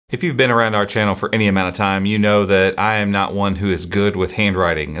If you've been around our channel for any amount of time, you know that I am not one who is good with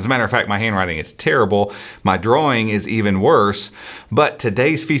handwriting. As a matter of fact, my handwriting is terrible. My drawing is even worse. But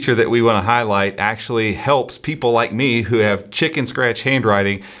today's feature that we want to highlight actually helps people like me who have chicken scratch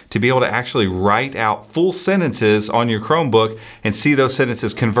handwriting to be able to actually write out full sentences on your Chromebook and see those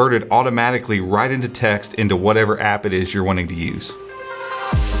sentences converted automatically right into text into whatever app it is you're wanting to use.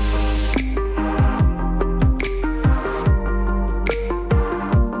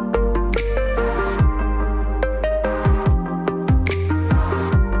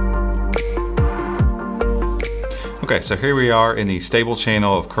 Okay, so here we are in the stable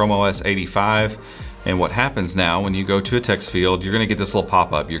channel of Chrome OS 85. And what happens now when you go to a text field, you're gonna get this little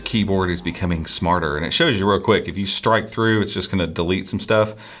pop-up. Your keyboard is becoming smarter. And it shows you real quick, if you strike through, it's just gonna delete some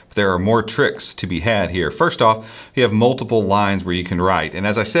stuff. But there are more tricks to be had here. First off, you have multiple lines where you can write. And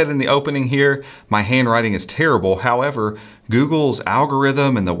as I said in the opening here, my handwriting is terrible. However, Google's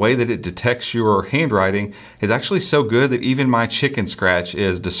algorithm and the way that it detects your handwriting is actually so good that even my chicken scratch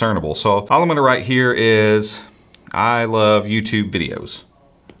is discernible. So all I'm gonna write here is, I love YouTube videos.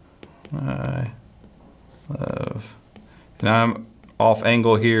 I love, and I'm off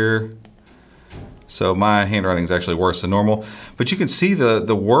angle here, so my handwriting is actually worse than normal. But you can see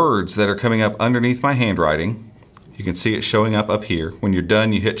the words that are coming up underneath my handwriting. You can see it showing up here. When you're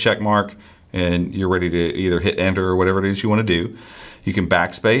done, you hit check mark and you're ready to either hit enter or whatever it is you want to do. You can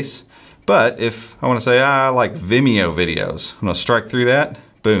backspace. But if I want to say I like Vimeo videos, I'm going to strike through that,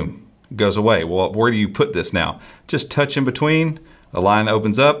 boom. Goes away. Well, where do you put this now? Just touch in between, a line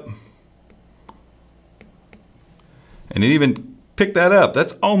opens up, and it even picked that up.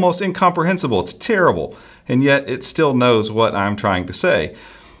 That's almost incomprehensible. It's terrible. And yet it still knows what I'm trying to say.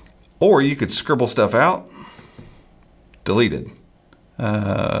 Or you could scribble stuff out, deleted.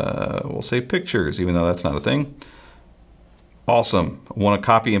 We'll say pictures, even though that's not a thing. Awesome. Want to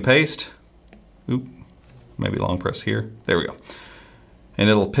copy and paste? Oop, maybe long press here. There we go. And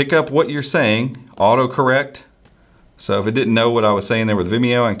it'll pick up what you're saying, autocorrect. So if it didn't know what I was saying there with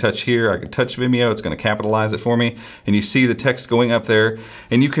Vimeo, I can touch here, I can touch Vimeo, it's gonna capitalize it for me. And you see the text going up there,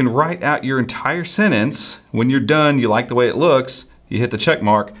 and you can write out your entire sentence. When you're done, you like the way it looks, you hit the check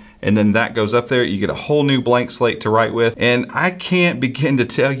mark, and then that goes up there. You get a whole new blank slate to write with. And I can't begin to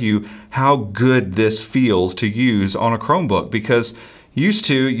tell you how good this feels to use on a Chromebook, because used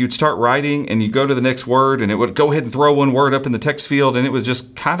to, you'd start writing and you go to the next word and it would go ahead and throw one word up in the text field and it was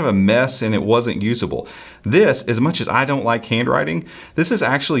just kind of a mess and it wasn't usable. This, as much as I don't like handwriting, this is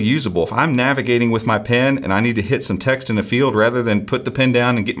actually usable. If I'm navigating with my pen and I need to hit some text in a field, rather than put the pen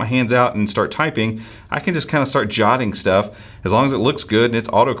down and get my hands out and start typing, I can just kind of start jotting stuff. As long as it looks good and it's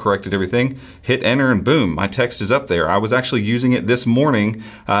auto-corrected everything, hit enter and boom, my text is up there. I was actually using it this morning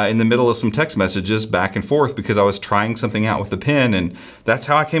in the middle of some text messages back and forth because I was trying something out with the pen, and that's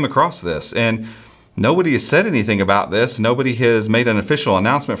how I came across this. And nobody has said anything about this. Nobody has made an official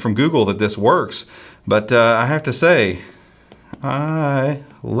announcement from Google that this works. But I have to say, I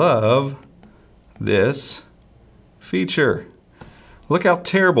love this feature. Look how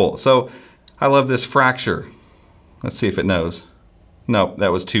terrible. So I love this fracture. Let's see if it knows. Nope,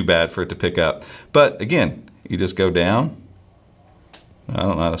 that was too bad for it to pick up. But again, you just go down. I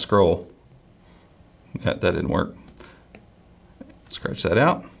don't know how to scroll. That didn't work. Scratch that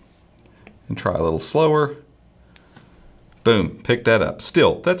out and try a little slower. Boom, pick that up.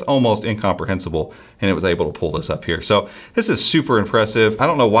 Still, that's almost incomprehensible, and it was able to pull this up here. So this is super impressive. I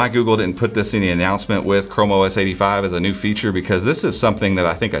don't know why Google didn't put this in the announcement with Chrome OS 85 as a new feature, because this is something that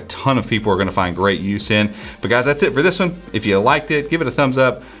I think a ton of people are gonna find great use in. But guys, that's it for this one. If you liked it, give it a thumbs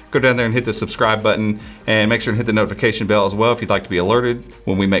up. Go down there and hit the subscribe button, and make sure to hit the notification bell as well if you'd like to be alerted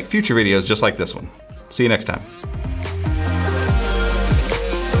when we make future videos just like this one. See you next time.